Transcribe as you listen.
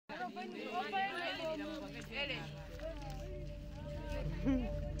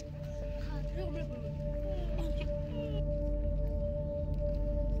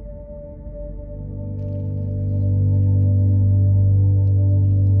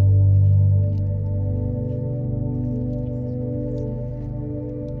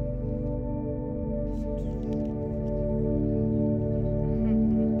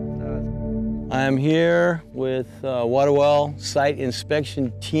I'm here with water well site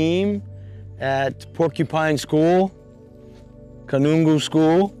inspection team at Porcupine School, Kanungu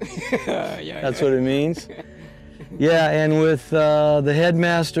School. That's what it means. Yeah, and with the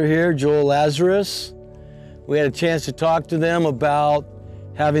headmaster here, Joel Lazarus. We had a chance to talk to them about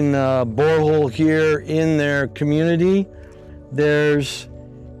having a borehole here in their community. There's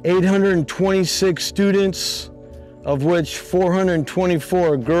 826 students, of which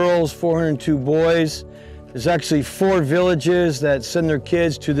 424 are girls, 402 boys. There's actually 4 villages that send their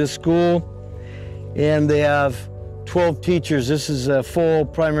kids to this school, and they have 12 teachers. This is a full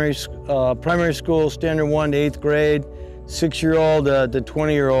primary school, standard 1 to 8th grade, 6-year-old to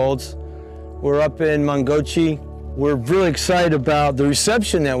 20-year-olds. We're up in Mangochi. We're really excited about the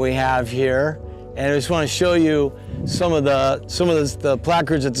reception that we have here, and I just want to show you some of the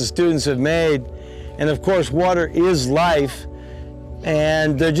placards that the students have made. And of course, water is life,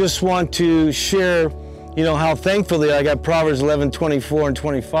 and they just want to share, you know, how thankfully I got Proverbs 11:24 and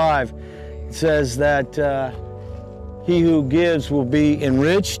 25. It says that he who gives will be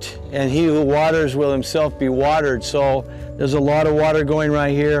enriched, and he who waters will himself be watered. So there's a lot of water going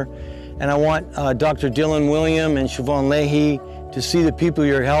right here, and I want Dr. Dylan William and Siobhan Leahy to see the people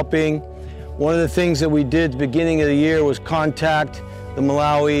you're helping. One of the things that we did at the beginning of the year was contact the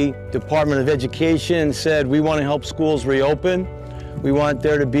Malawi Department of Education and said, we want to help schools reopen. We want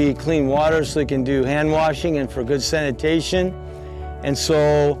there to be clean water so they can do hand washing and for good sanitation. And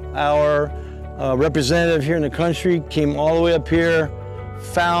so our representative here in the country came all the way up here,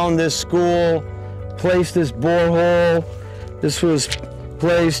 found this school, placed this borehole. This was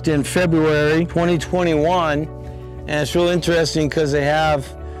placed in February 2021. And it's real interesting because they have,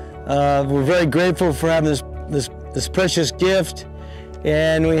 we're very grateful for having this precious gift.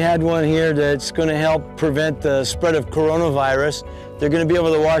 And we had one here that's going to help prevent the spread of coronavirus. They're going to be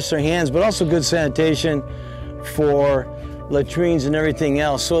able to wash their hands, but also good sanitation for latrines and everything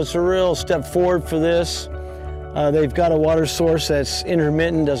else. So it's a real step forward for this. They've got a water source that's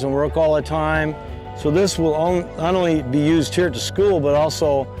intermittent, doesn't work all the time. So this will not only be used here at the school, but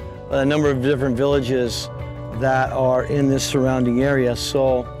also a number of different villages that are in this surrounding area.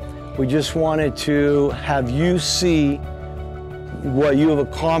 So we just wanted to have you see what you have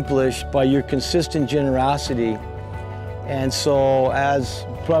accomplished by your consistent generosity. And so as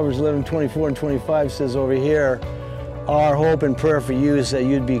Proverbs 11:24 and 25 says over here, our hope and prayer for you is that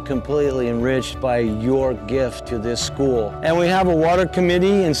you'd be completely enriched by your gift to this school. And we have a water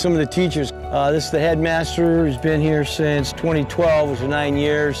committee and some of the teachers. This is the headmaster who's been here since 2012, which is 9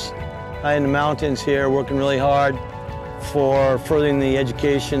 years, high in the mountains here, working really hard for furthering the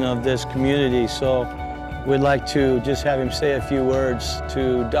education of this community. So we'd like to just have him say a few words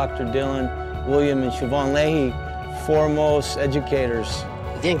to Dr. Dylan William and Siobhan Leahy, foremost educators.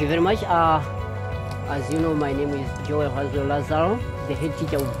 Thank you very much. As you know, my name is Joel Lazaro, the head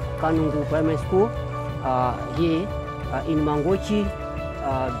teacher of Kanungu Primary School here in Mangochi,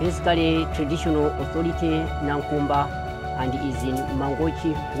 basically traditional authority Nankumba, and is in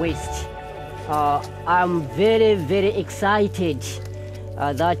Mangochi West. I'm very, very excited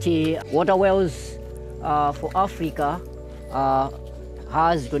that Water Wells for Africa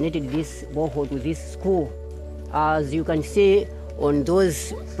has donated this borehole to this school. As you can see on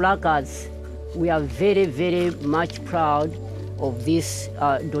those placards, we are very, very much proud of this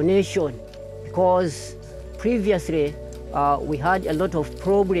donation, because previously we had a lot of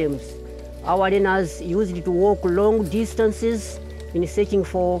problems. Our learners used to walk long distances in searching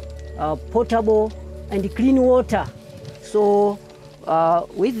for potable and clean water. So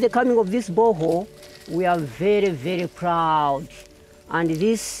with the coming of this borehole, we are very, very proud, and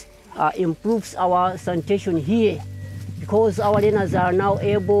this improves our sanitation here, because our learners are now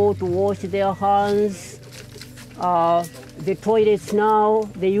able to wash their hands. The toilets now,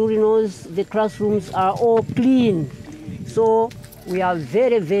 the urinals, the classrooms are all clean. So we are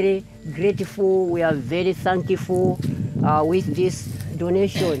very, very grateful, we are very thankful with this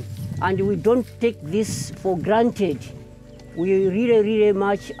donation, and we don't take this for granted. We really, really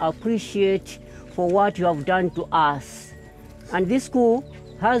much appreciate for what you have done to us. And this school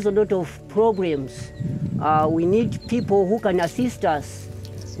has a lot of problems. We need people who can assist us.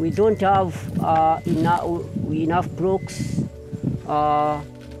 We don't have enough blocks.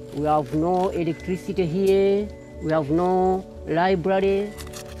 We have no electricity here. We have no library.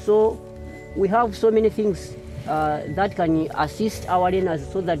 So we have so many things that can assist our learners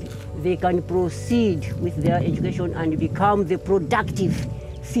so that they can proceed with their education and become the productive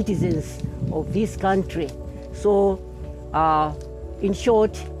citizens of this country. So in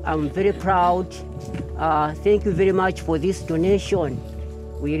short, I'm very proud. Thank you very much for this donation.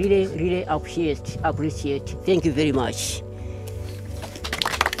 We really, really appreciate. Thank you very much.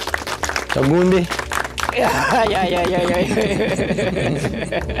 Kagundi.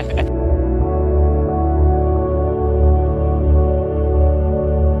 Yeah.